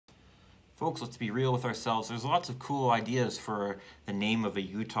folks, let's be real with ourselves. There's lots of cool ideas for the name of a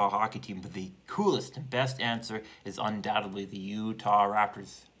Utah hockey team, but the coolest and best answer is undoubtedly the Utah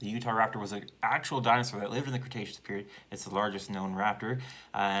Raptors. The Utah Raptor was an actual dinosaur that lived in the Cretaceous period. It's the largest known raptor.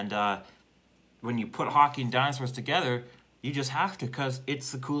 And when you put hockey and dinosaurs together, you just have to, because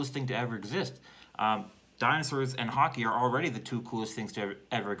it's the coolest thing to ever exist. Dinosaurs and hockey are already the two coolest things to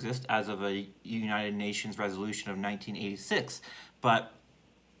ever exist as of a United Nations resolution of 1986. But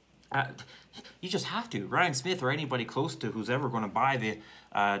you just have to. Ryan Smith or anybody close to who's ever going to buy the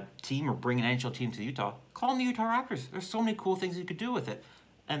team or bring an NHL team to Utah, call them the Utah Raptors. There's so many cool things you could do with it.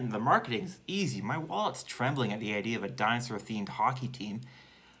 And the marketing's easy. My wallet's trembling at the idea of a dinosaur-themed hockey team.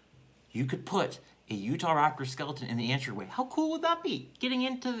 You could put a Utah Raptor skeleton in the entryway. How cool would that be? Getting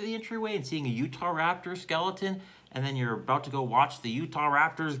into the entryway and seeing a Utah Raptor skeleton, and then you're about to go watch the Utah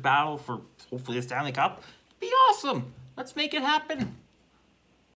Raptors battle for hopefully the Stanley Cup. It'd be awesome. Let's make it happen.